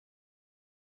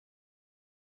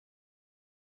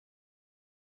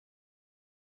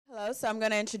Hello, so I'm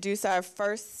going to introduce our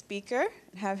first speaker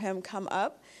and have him come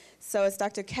up. So it's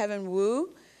Dr. Kaisheng Wu,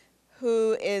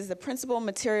 who is the principal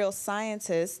material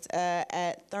scientist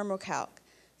at ThermoCalc.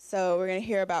 So we're going to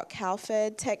hear about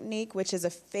CALPHAD technique, which is a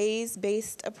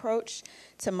phase-based approach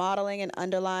to modeling and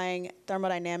underlying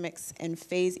thermodynamics and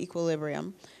phase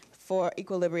equilibria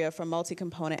for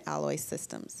multi-component alloy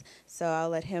systems. So I'll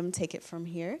let him take it from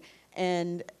here.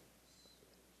 And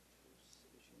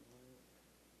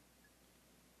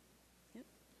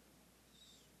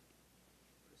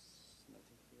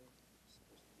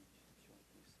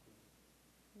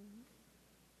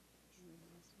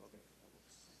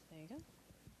there you go.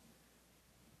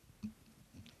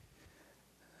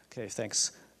 Okay,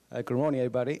 thanks. Good morning,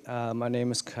 everybody. My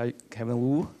name is Kaisheng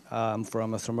Wu. I'm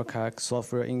from ThermoCalc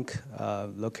Software Inc.,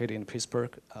 located in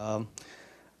Pittsburgh.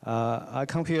 I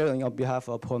come here on behalf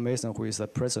of Paul Mason, who is the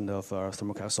president of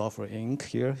ThermoCalc Software Inc.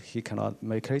 here. He cannot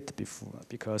make it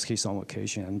because he's on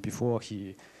vacation, and before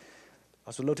he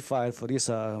was notified for this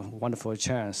wonderful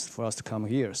chance for us to come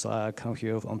here. So I come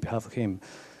here on behalf of him.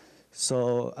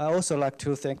 So I also like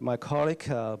to thank my colleague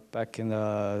back in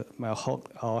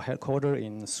our headquarters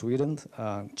in Sweden,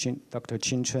 Dr.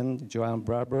 Chin Chen, Johan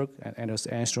Bradberg, and Anders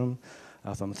Enström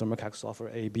from ThermoCalc Software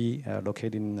AB,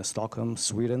 located in Stockholm,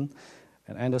 Sweden.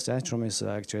 And Anders Enström is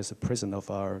actually the president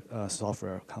of our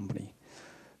software company.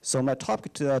 So my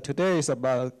topic today is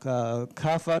about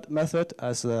CALPHAD method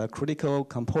as a critical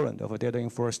component of a data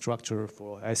infrastructure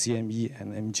for ICME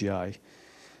and MGI.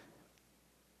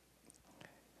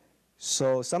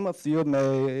 So some of you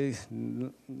may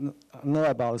know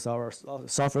about our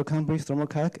software company,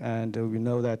 ThermoCalc, and we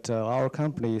know that our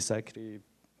company is actually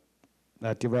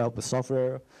develop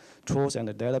software tools and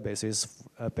the databases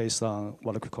based on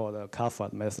what we call the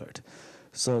CALPHAD method.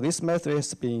 So this method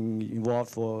has been involved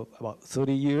for about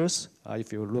 30 years.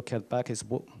 If you look at back, it's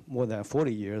more than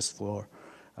 40 years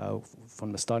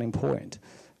from the starting point.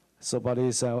 So, but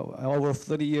it's over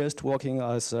 30 years working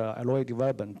as alloy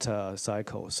development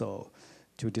cycle, so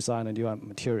to design the new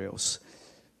materials.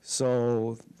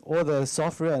 So all the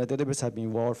software and the database have been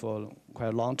involved for quite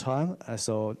a long time.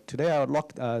 So today I would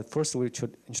like first we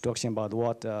should introduction about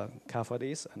what CALPHAD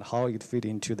is and how it fit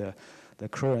into the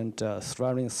current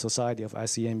thriving society of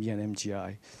ICME and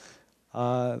MGI.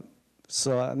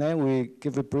 And then we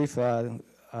give a brief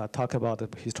talk about the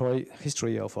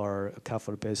history of our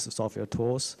CALPHAD-based software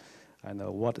tools and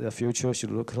what the future should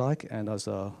look like, and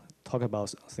also talk about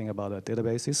the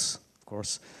databases, of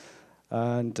course.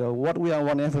 And what we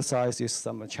want to emphasize is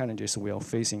some challenges we are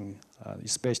facing,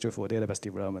 especially for database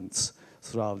developments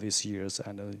throughout these years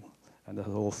and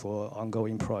for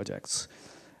ongoing projects.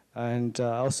 And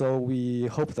also we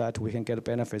hope that we can get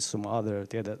benefits from other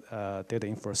data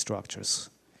infrastructures.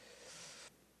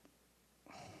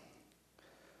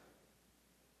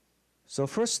 So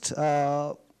first,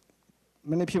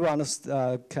 many people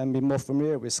can be more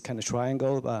familiar with kind of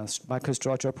triangle,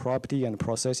 microstructure property and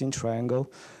processing triangle.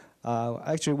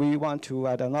 Actually, we want to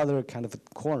add another kind of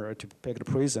corner to pick the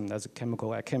prism as a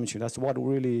chemical chemistry. That's what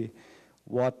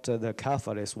the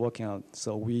CALPHAD is working on.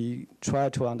 So we try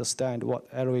to understand what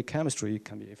alloy chemistry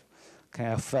can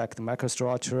affect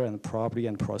microstructure and property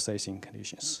and processing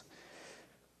conditions.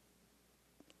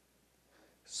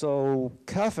 So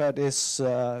CALPHAD is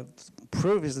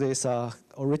previously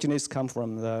originates come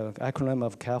from the acronym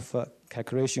of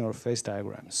calculation or phase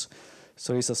diagrams.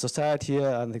 So it's a society,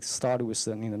 and it started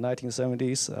in the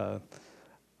 1970s.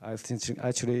 I think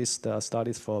actually it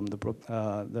started from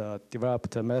the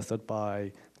developed method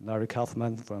by Larry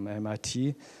Kaufman from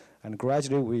MIT, and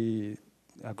gradually we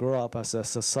grew up as a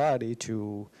society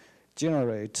to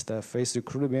generate the phase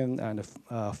equilibrium and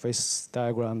phase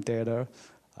diagram data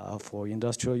for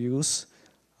industrial use.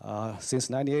 Since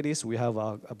 1980s, we have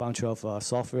a bunch of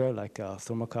software like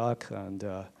ThermoCalc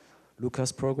and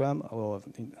Lucas program, or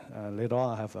later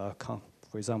on I have,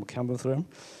 for example, Campbell.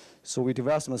 So we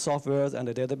develop some software and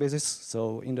the databases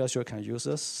so industry can use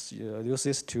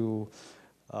this to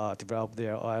develop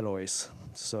their alloys.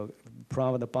 So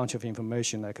provide a bunch of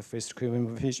information like phase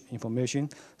equilibrium information,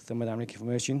 thermodynamic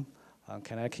information,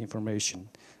 kinetic information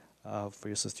for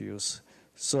users to use.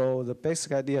 So the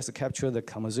basic idea is to capture the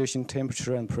composition,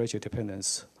 temperature, and pressure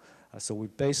dependence. So we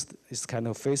based this kind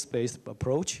of phase-based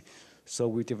approach. So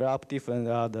we develop different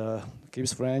the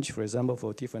Gibbs flange, for example,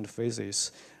 for different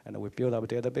phases, and we build up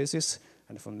databases.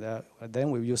 And from there, then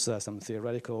we use some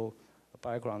theoretical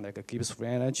background like a Gibbs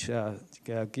flange,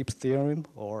 Gibbs theorem,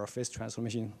 or phase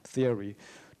transformation theory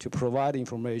to provide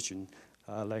information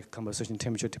like composition,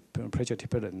 temperature, pressure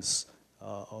dependence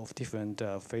of different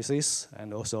phases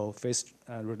and also phase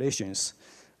relations,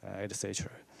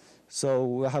 etc. So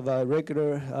we have a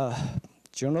regular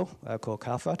journal called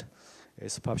CALPHAD.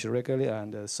 It's published regularly,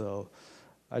 and so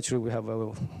actually we have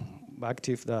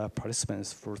active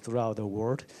participants throughout the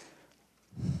world.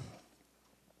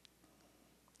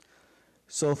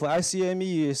 So for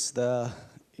ICME is the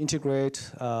Integrate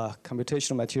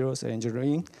Computational Materials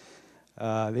Engineering.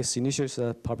 This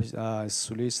initiative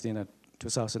is released in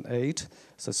 2008.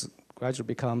 So it's gradually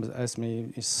becomes,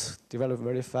 ICME is developed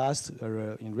very fast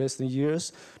in recent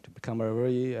years to become a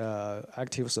very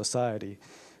active society.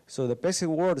 So the basic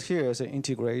word here is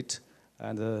integrate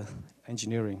and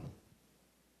engineering.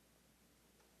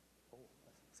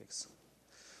 Thanks.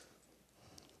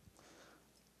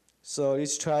 So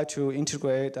it's try to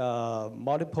integrate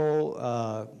multiple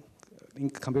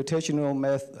computational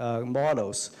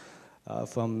models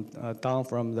down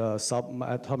from the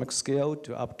subatomic scale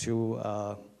to up to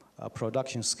a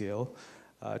production scale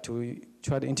to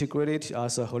try to integrate it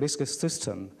as a holistic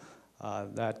system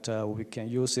that we can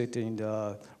use it in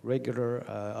the regular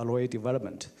alloy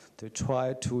development to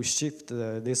try to shift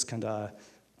this kind of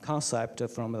concept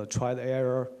from a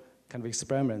trial-error kind of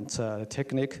experiment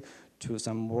technique to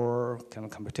some more kind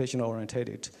of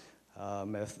computational-oriented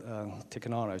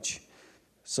technology.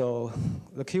 So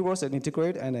the keywords are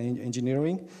integrate and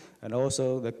engineering, and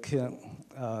also the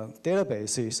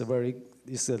database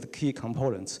is the key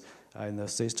components in the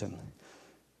system.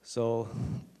 So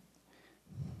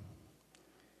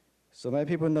many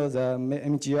people know the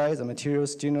MGI, the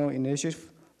Materials General Initiative,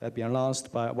 that been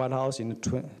launched by White House in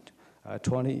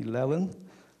 2011.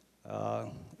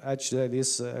 Actually,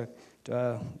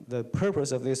 the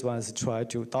purpose of this one is to try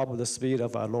to double the speed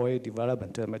of alloy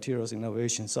development and materials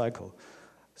innovation cycle.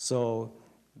 So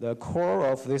the core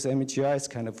of this MGI is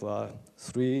kind of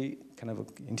three kind of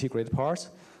integrated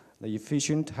parts: the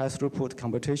efficient, high-throughput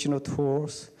computational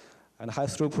tools, and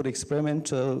high-throughput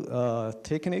experimental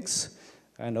techniques,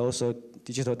 and also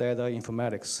digital data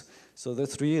informatics. So the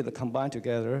three are combined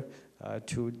together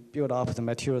to build up the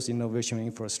materials innovation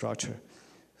infrastructure.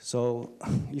 So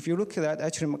if you look at that,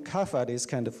 actually CALPHAD is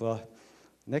kind of a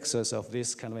nexus of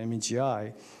this kind of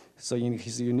MGI, so in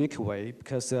his unique way,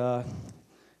 because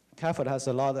CALPHAD has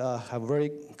have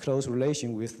very close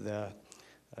relation with the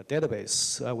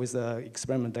database, with the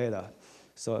experiment data.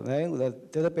 So then the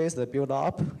database that built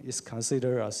up is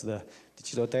considered as the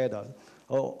digital data.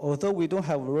 Although we don't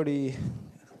have really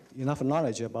enough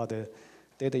knowledge about the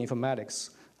data informatics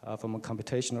from a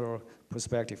computational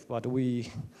perspective, but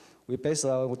we base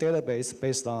our database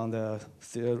based on the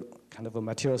kind of a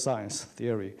material science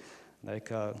theory,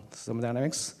 like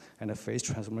thermodynamics and phase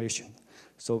transformation.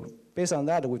 So based on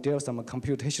that, we develop some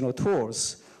computational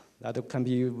tools that can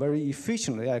be very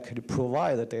efficiently actually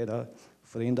provide the data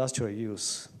for the industrial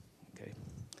use. Okay.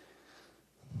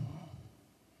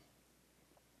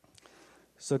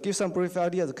 So give some brief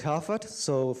idea of CALPHAD.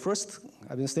 So first,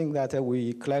 I've been saying that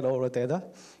we collect all the data,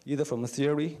 either from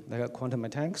theory, like quantum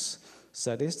mechanics,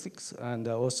 statistics, and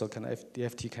also kind of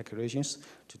DFT calculations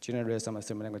to generate some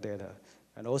thermodynamic data.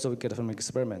 And also we get from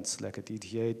experiments like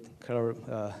DTA, color,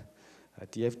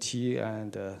 DFT,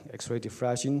 and X-ray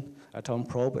diffraction, atom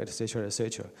probe, etc.,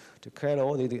 to collect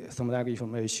all the thermodynamic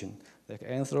information like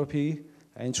enthalpy,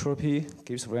 entropy,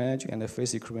 Gibbs free energy, and the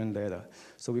phase equivalent data.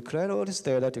 So we collect all this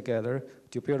data together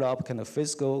to build up kind of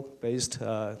physical-based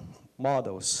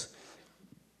models.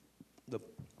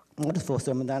 For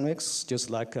thermodynamics, just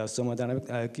like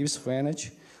thermodynamic Gibbs free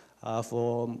energy.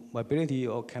 For mobility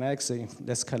or kinetics,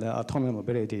 that's kind of atomic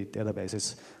mobility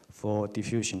databases for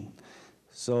diffusion.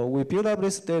 So we build up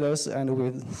these data and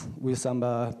with some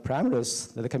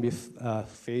parameters that can be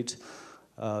fed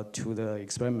to the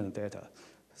experiment data.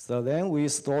 So then we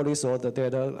store all the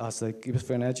data as the Gibbs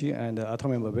free energy and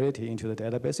atomic mobility into the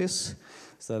databases.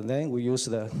 So then we use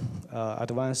the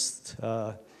advanced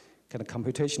kind of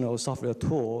computational software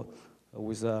tool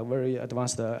with a very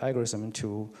advanced algorithm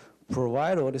to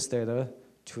provide all this data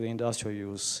to the industrial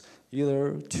use,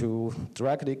 either to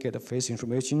directly get the phase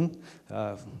information,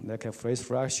 like a phase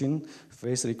fraction,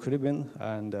 phase equilibrium,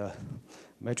 and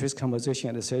matrix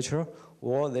composition, etc.,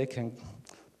 or they can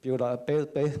build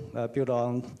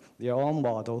on their own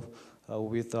model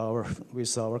with our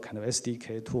kind of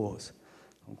SDK tools.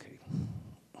 Okay.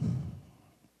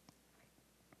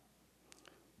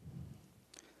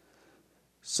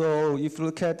 So if you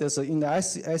look at this, in the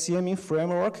ICME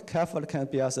framework, CALPHAD can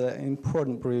be as an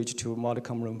important bridge to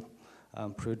multi-component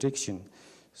prediction.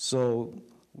 So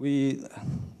we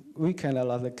can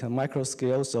like a micro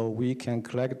scale, so we can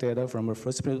collect data from for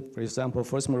example,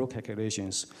 first model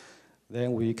calculations.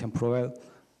 Then we can provide,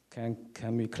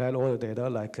 can we collect all the data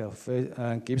like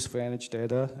Gibbs free energy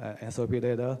data, enthalpy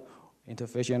data,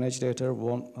 interfacial energy data,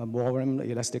 volume,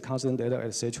 elastic constant data,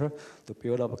 etc., to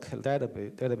build up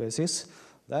databases.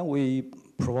 Then we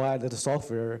provide the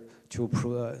software to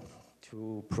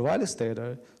provide this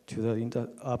data to the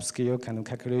upscale kind of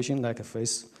calculation, like a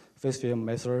phase field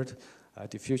method,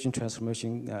 diffusion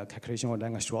transformation calculation, or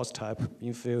language Schwartz type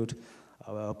in-field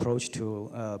approach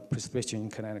to precipitation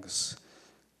kinetics.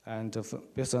 And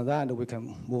based on that, we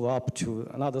can move up to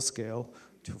another scale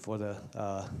for the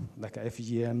like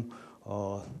FEM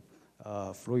or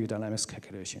fluid dynamics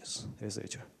calculations,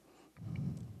 etc.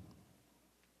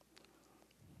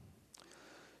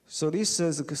 So this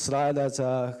is a slide that's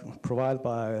provided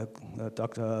by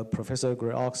Professor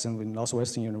Greg Oxen with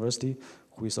Northwestern University,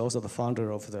 who is also the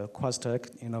founder of the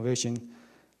Quastech Innovation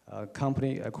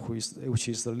company, which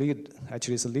is the lead,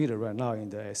 actually is the leader right now in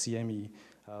the ICME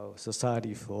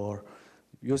society for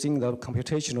using the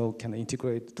computational kind of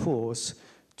integrated tools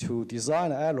to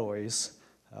design alloys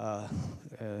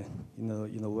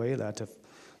in a way that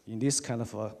in this kind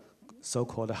of a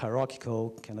so-called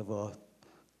hierarchical kind of a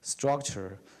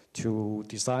structure to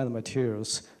design the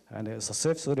materials and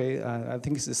successfully, I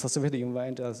think it's successfully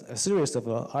invent a series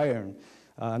of iron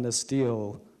and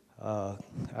steel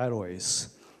alloys.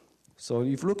 So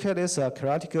if you look at this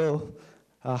hierarchical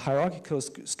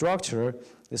structure,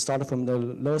 they start from the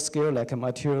low scale, like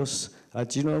materials,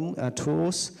 genome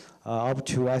tools, up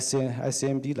to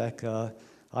ICMD, like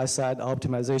eyesight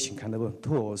optimization kind of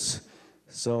tools.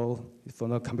 So from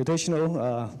the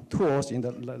computational tools in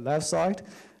the left side,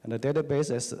 and the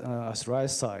database as right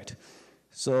side.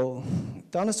 So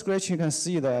down the scratch, you can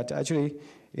see that actually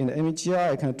in the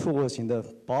MGI kind of tools in the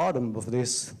bottom of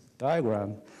this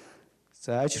diagram,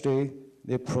 so actually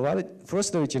they provided,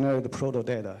 first they generate the proto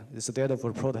data. It's the data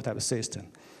for prototype system.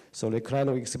 So they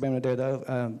collect experiment data,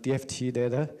 DFT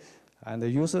data, and they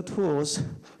use the tools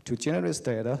to generate this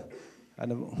data.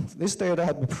 And this data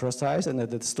has been processed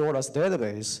and stored as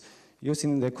database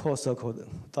using the so-called,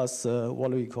 that's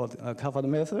what we call CALPHAD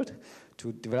method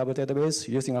to develop a database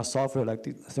using our software like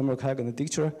ThermoCalc and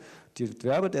Dictra to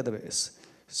develop a database.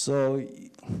 So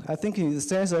I think in the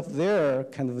sense of their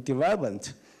kind of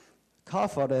development,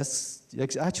 CALPHAD is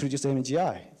actually just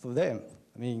MGI for them.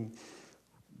 I mean,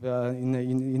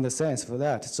 in the sense for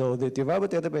that. So they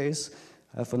develop a database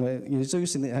from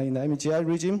using in the MGI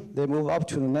region, they move up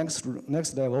to the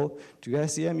next level to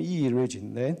ICME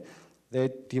region. Then they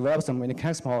develop some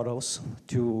mechanics models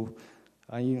to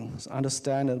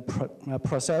understand the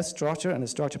process structure and the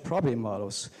structure property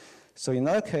models. So in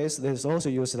that case, there's also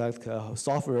used like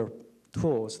software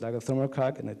tools like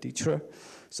ThermoCalc and Dictra.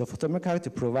 So for ThermoCalc to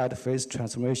provide phase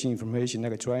transformation information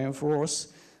like a driving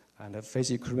force and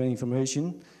phase equivalent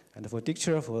information, and for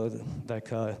Dictra for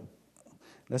like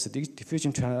that's a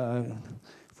diffusion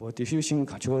for diffusion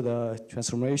control the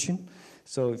transformation.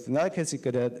 So in that case, you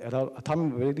get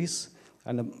atomic abilities.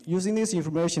 And using this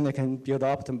information, they can build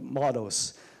up the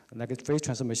models, like phase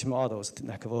transformation models,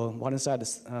 like for one side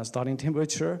starting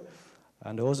temperature,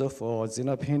 and also for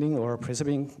xenopending or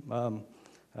precipitation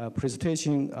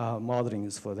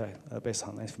modelings for that based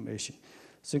on that information.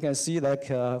 So you can see like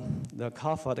the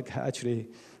CALPHAD can actually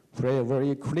play a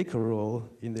very critical role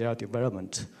in their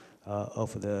development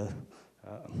of the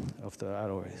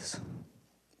alloys.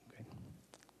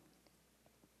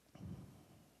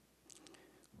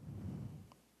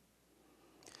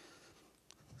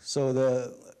 So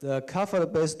the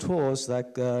CALPHAD-based tools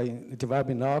like developed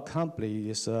in our company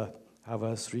is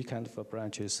have three kinds of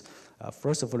branches.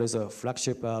 First of all, is a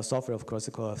flagship software, of course,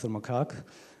 called ThermoCalc,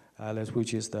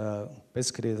 which is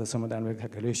basically the thermodynamic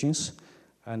calculations.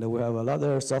 And we have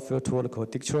another software tool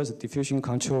called Dictra, the diffusion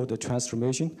control, the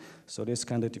transformation. So this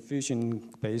kind of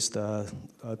diffusion-based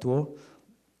tool.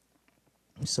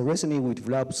 So recently we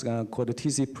developed called the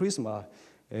TC Prisma.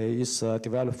 It's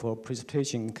developed for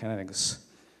precipitation kinetics.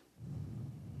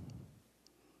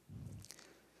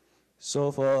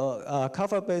 So for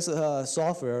CALPHAD-based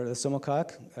software, the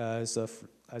ThermoCalc is,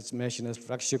 as mentioned, a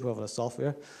flagship of the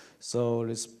software. So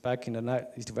it's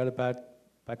developed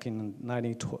back in the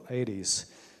 1980s.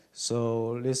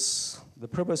 So the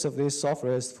purpose of this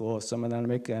software is for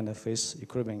thermodynamic and phase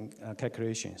equilibrium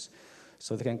calculations.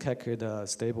 So they can calculate the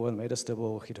stable and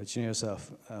metastable heterogeneous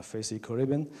phase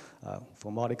equilibrium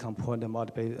for multi-component and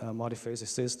multi-phase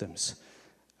systems.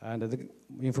 And the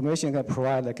information can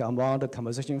provide like among the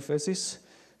composition phases.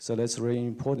 So that's really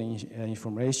important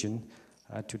information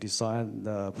to design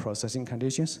the processing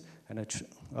conditions and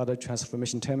other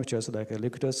transformation temperatures like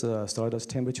liquidus, solidus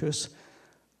temperatures.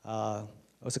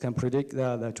 Also can predict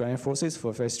the driving forces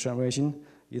for phase transformation,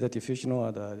 either diffusional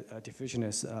or the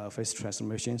diffusionist phase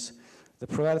transformations. The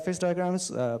provided phase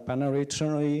diagrams, binary,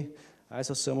 ternary,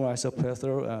 isothermal,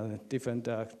 isoplethora, different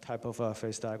type of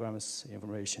phase diagrams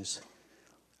informations.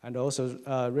 And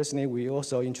also recently we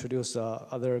also introduced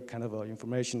other kind of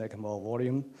information like more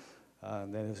volume,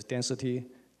 then density,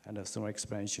 and thermal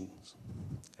expansion.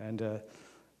 And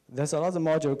there's another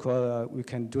module called, we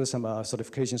can do some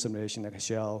certification simulation like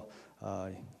shell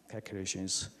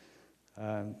calculations.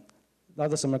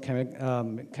 Other some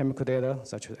chemical data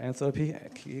such as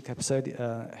enthalpy,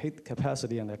 heat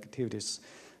capacity, and activities.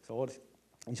 So all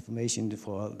information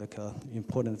for like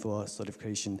important for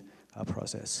certification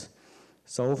process.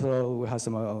 So overall, we have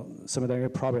some similar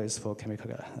properties for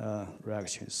chemical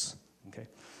reactions. Okay.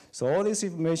 So all this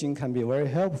information can be very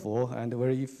helpful and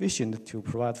very efficient to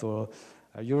provide for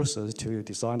users to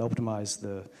design, optimize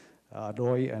the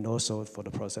ROI and also for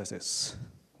the processes.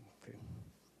 Okay.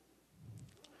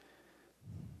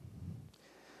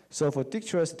 So for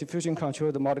dicturous diffusion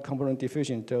control, the multi-component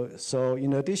diffusion, so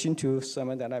in addition to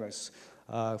thermodynamics,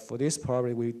 for this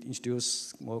probably we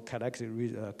introduce more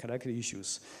kinetic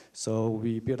issues. So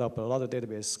we built up a lot of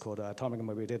database called atomic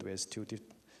mobility database to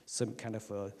some kind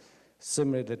of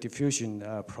simulate the diffusion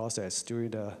process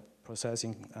during the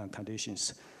processing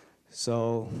conditions.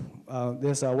 So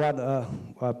there's a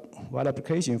wide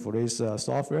application for this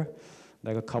software,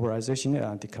 like a carburization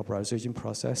and decarburization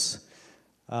process,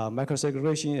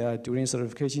 microsegregation during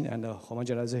certification, and the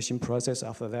homogenization process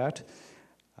after that,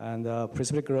 and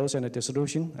precipitate growth and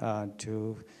dissolution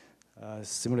to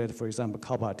simulate, for example,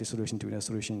 CALPHAD dissolution during the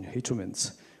solution heat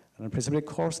treatments, and precipitate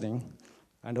coarsening,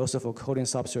 and also for coating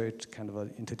substrate kind of an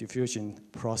interdiffusion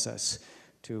process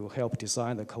to help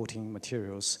design the coating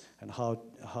materials and how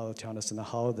to understand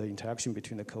how the interaction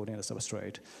between the coating and the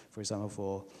substrate, for example,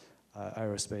 for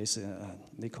aerospace and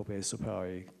nickel-based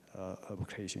superalloy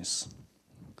applications.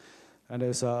 And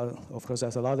there's, of course,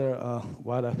 there's a lot of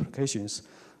wide applications.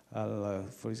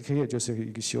 For here, just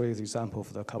to show you the example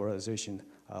of the carburization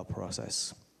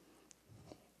process.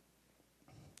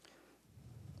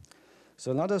 So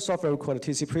another software called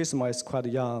TC Prisma is quite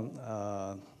young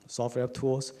software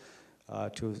tools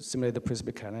to simulate the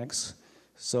precipitate mechanics.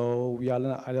 So we are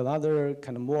at another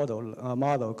kind of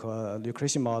model called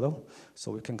nucleation model.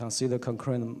 So we can consider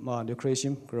concurrent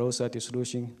nucleation, growth,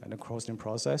 dissolution, and the coarsening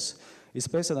process. It's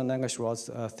based on the Naga-Schwartz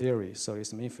theory, so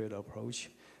it's a mean field approach.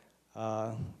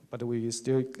 But we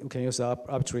still can use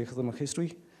arbitrary thermal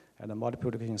history and the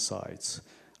multiplication sites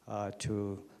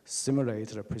to simulate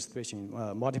the precipitation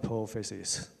multiple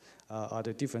phases at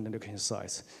the different nucleation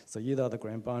sites. So either the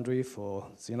grain boundary for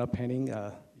Zener painting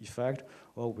effect,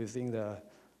 or within the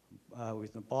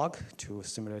with the bulk to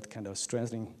simulate kind of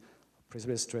strengthening,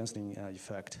 precipitate strengthening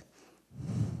effect.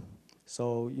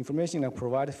 So information that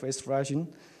provide phase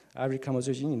fraction, average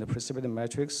composition in the precipitate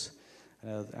matrix,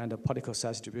 and the particle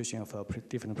size distribution of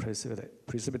different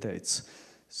precipitates.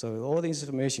 So all this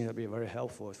information will be very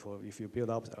helpful for if you build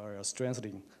up our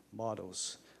strengthening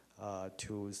models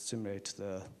to simulate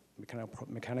the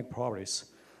mechanic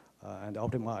properties and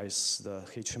optimize the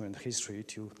heat treatment history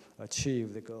to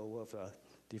achieve the goal of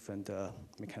different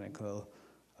mechanical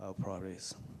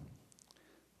properties.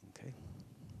 Okay.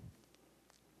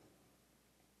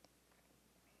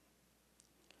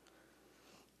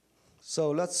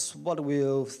 So that's what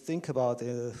we'll think about.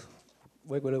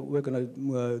 We're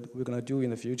gonna do in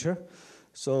the future.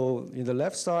 So in the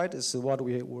left side is what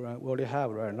we already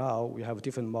have right now. We have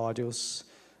different modules,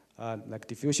 like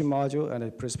diffusion module and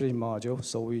a precipitation module.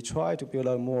 So we try to build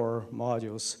out more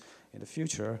modules in the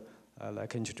future,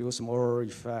 like introduce more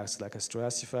effects, like a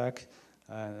stress effect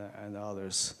and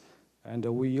others. And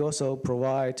we also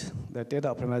provide the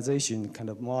data optimization kind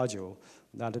of module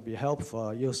that will be helpful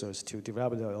for users to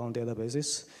develop their own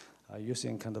databases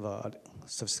using kind of a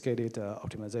sophisticated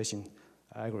optimization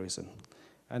algorithm.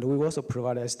 And we also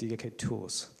provide SDK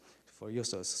tools for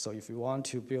users. So if you want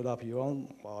to build up your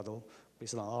own model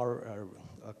based on our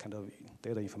kind of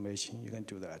data information, you can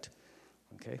do that.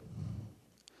 Okay.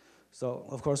 So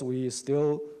of course we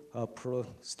still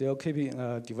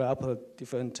keeping develop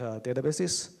different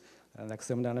databases like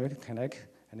thermodynamic, kinetic,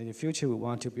 and in the future we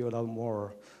want to build up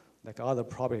more like other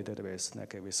property database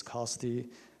like viscosity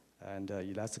and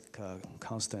elastic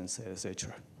constants,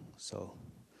 etc. So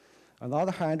on the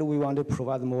other hand, we want to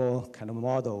provide more kind of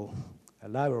model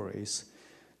libraries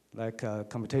like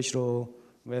computational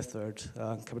method,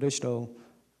 computational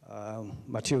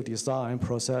material design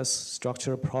process,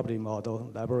 structure property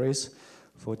model libraries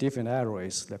for different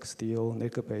alloys like steel,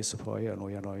 nickel-based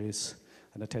alloys,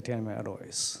 and the titanium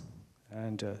alloys.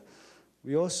 And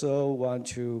we also want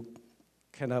to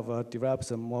kind of develop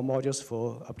some more modules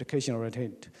for application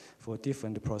oriented for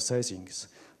different processings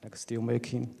like steel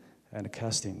making and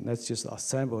casting. Let's just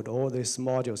assemble all these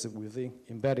modules within,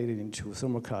 embedded into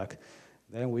ThermoCalc.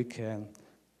 Then we can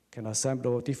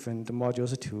assemble different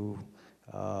modules to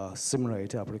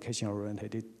simulate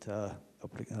application-oriented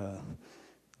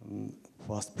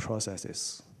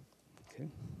processes. Okay.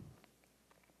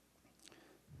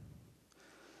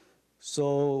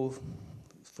 So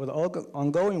for the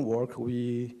ongoing work,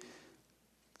 we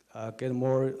get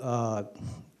more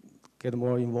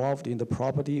involved in the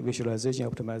property visualization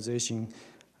optimization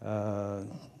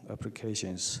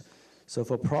applications. So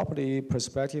for property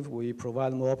perspective, we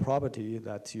provide more property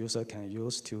that user can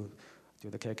use to do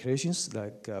the calculations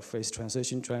like phase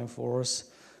transition, drain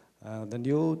force, the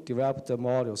new developed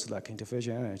models like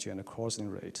interfacial energy and crossing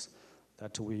rates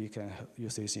that we can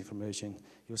use this information.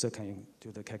 User can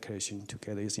do the calculation to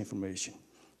get this information,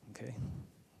 okay?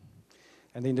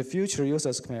 And in the future,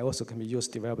 users can be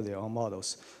used to develop their own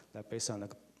models that based on,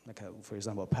 for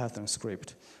example, Python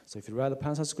script. So if you write a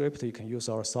Python script, you can use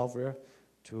our software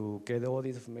to get all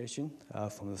this information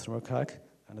from the ThermoCalc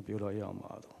and build your own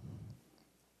model.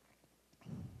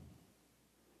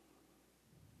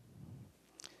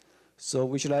 So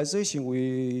visualization,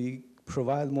 we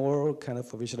provide more kind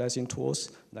of visualizing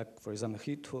tools, like for example,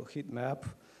 heat map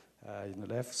in the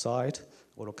left side,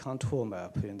 or a contour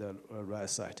map in the right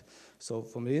side. So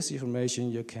from this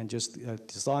information, you can just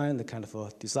design the kind of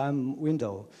a design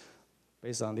window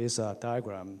based on this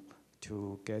diagram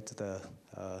to get the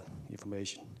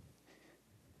information.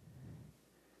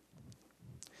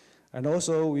 And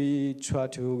also, we try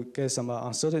to get some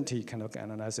uncertainty kind of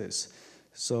analysis.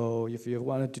 So if you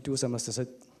wanted to do some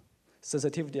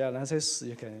sensitivity analysis,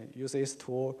 you can use this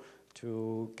tool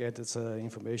to get this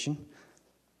information.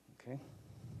 Okay.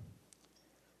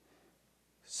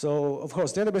 So of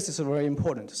course, database is very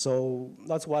important. So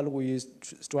that's why we're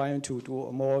trying to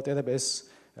do more database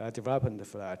development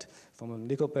for that, from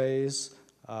nickel-based,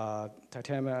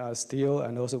 titanium, steel,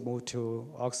 and also move to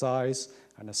oxides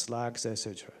and slags,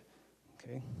 etc.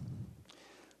 Okay.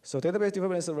 So database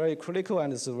development is very critical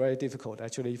and it's very difficult.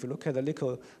 Actually, if you look at the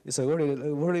nickel, it's a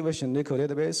very version nickel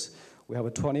database. We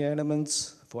have 20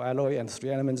 elements for alloy and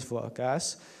 3 elements for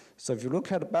gas. So if you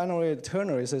look at the binary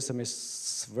ternary system,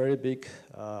 it's a very big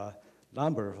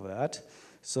number for that.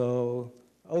 So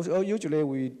usually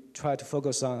we try to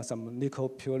focus on some nickel,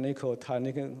 pure nickel, tight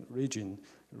nickel region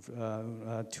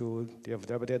to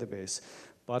develop a database.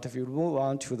 But if you move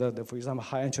on to the for example,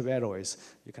 high entropy alloys,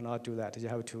 you cannot do that. You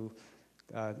have to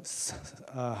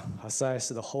assess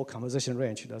the whole composition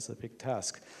range. That's a big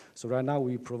task. So right now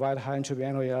we provide high entropy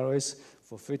alloys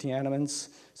for 15 elements.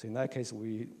 So in that case,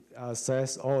 we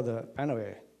assess all the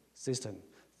binary system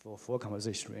for full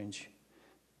composition range.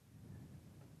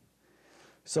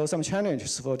 So some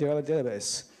challenges for developing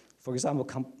database. For example,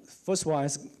 first one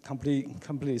is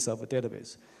completeness of a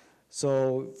database.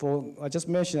 So I just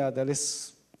mentioned that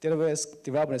this database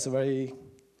development is a very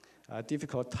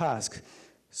difficult task.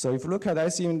 So if you look at the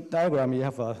ICME diagram, you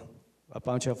have a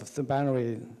bunch of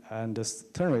binary and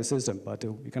ternary system, but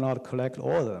we cannot collect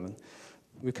all of them.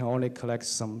 We can only collect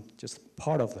just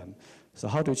part of them. So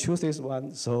how to choose this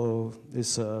one? So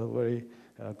it's very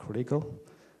critical.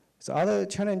 So other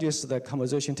challenges, the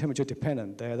composition temperature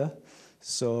dependent data.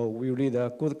 So we need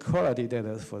a good quality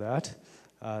data for that.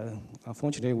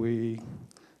 Unfortunately,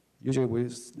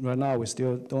 right now we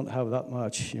still don't have that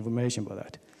much information about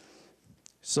that.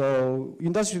 So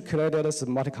industry collected data is a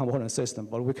multi-component system,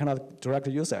 but we cannot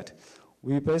directly use that.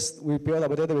 We build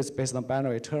up a database based on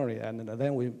binary ternary, and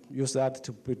then we use that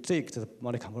to predict the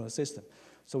multi-component system.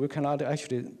 So we cannot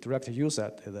actually directly use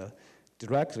that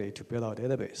directly to build our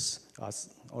database,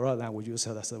 or rather than we use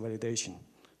that as a validation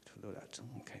to do that.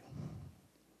 Okay.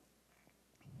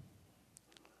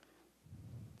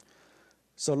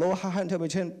 So low high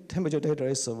temperature data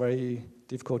is very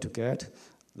difficult to get.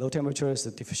 Low temperature is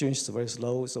the diffusion is very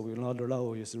slow, so we know the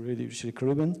low is really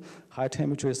equilibrium. High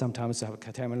temperature sometimes have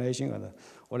contamination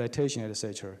or lactation,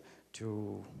 etc.,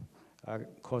 to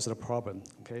cause the problem.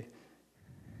 Okay.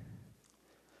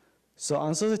 So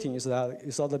uncertainty is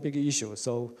not a big issue.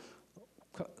 So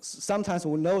sometimes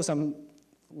we know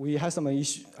we have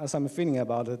some feeling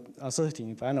about the uncertainty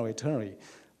in binary ternary,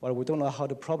 but we don't know how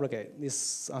to propagate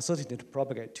this uncertainty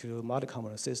to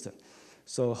multi-component system.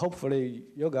 So hopefully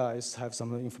you guys have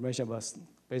some information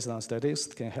based on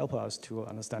statistics can help us to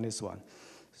understand this one.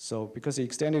 So because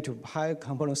extended to high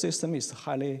component system is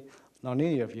highly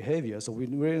nonlinear behavior, so we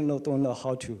really don't know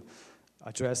how to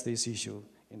address this issue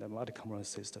in the multi-component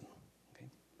system. Okay.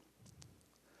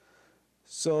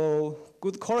 So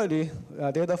good quality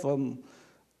data from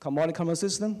commodity common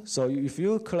system. So if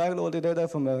you collect all the data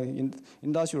from an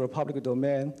industrial or public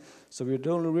domain, so we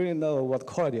don't really know what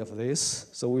quality of this.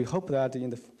 So we hope that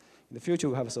in the future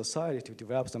we have a society to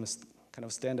develop some kind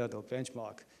of standard or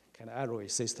benchmark kind of array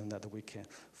system that we can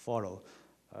follow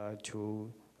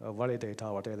to validate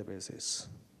our databases.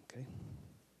 Okay.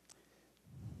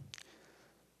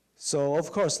 So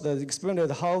of course, the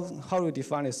experiment how we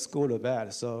define is good or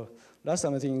bad. So that's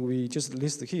something we just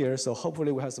list here. So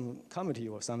hopefully we have some committee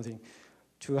or something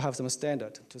to have some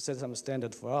standard, to set some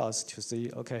standard for us to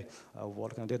see, okay,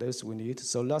 what kind of data we need.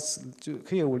 So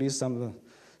here we list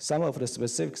some of the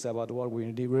specifics about what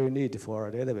we really need for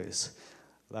our database.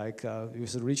 Like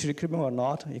is it rich equipment or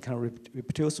not, it can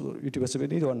reproduce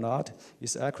reproducibility or not,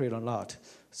 is accurate or not.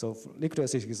 So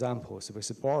liquidity examples,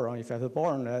 with boron, if I have a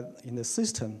boron in the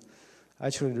system,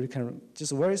 actually we can,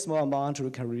 just a very small amount,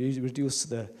 we can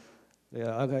reduce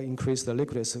increase the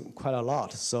liquidity quite a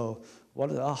lot. So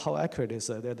how accurate is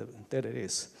data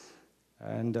is.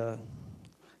 And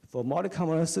for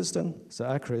multi-component system, the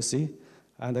accuracy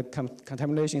and the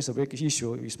contamination is a big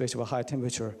issue, especially for high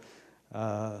temperature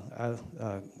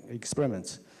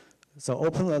experiments. So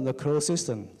open and the closed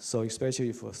system, so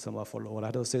especially for some for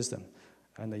volatile system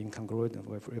and the incongruent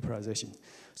with vaporization.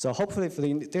 So hopefully for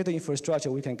the data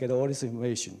infrastructure, we can get all this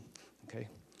information, okay?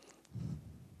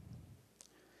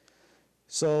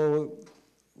 So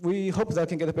we hope that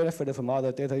can get a benefit from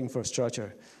other data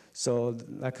infrastructure. So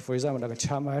like for example, like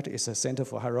CALPHAD is a Center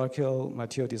for Hierarchical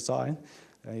Material Design.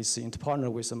 It's in partner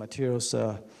with the materials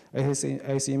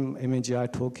ICME MGI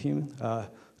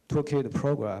toolkit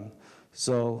program.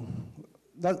 So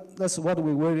that's what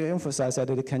we really emphasize, that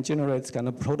it can generate kind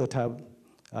of prototype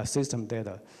system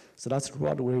data. So that's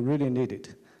what we really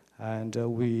needed. And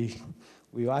we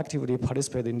actively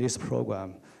participate in this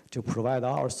program to provide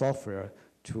our software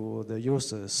to the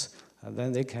users, and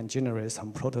then they can generate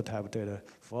some prototype data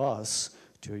for us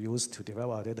to use to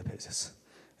develop our databases.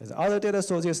 The other data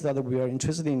sources that we are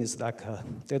interested in is like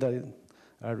data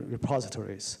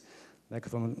repositories. Like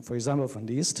for example, from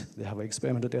NIST, they have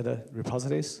experimental data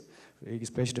repositories,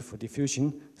 especially for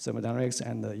diffusion, thermodynamics,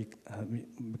 and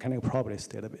mechanical properties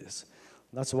database.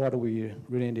 That's what we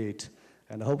really need.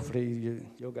 And hopefully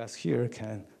you guys here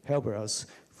can help us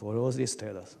for all these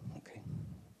data.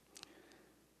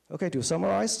 Okay, to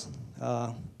summarize,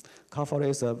 CALPHAD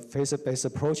is a phase-based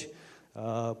approach.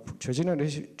 Traditionally,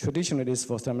 it's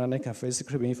for thermodynamic and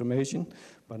physical information,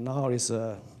 but now it's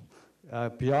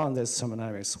beyond this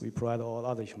thermodynamics. We provide all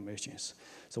other informations.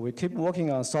 So we keep working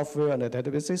on software and the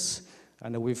databases,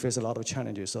 and we face a lot of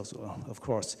challenges also, of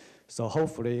course. So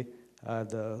hopefully,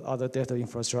 the other data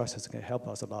infrastructures can help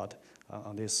us a lot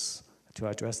on this to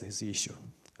address this issue.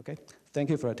 Okay, thank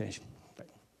you for your attention.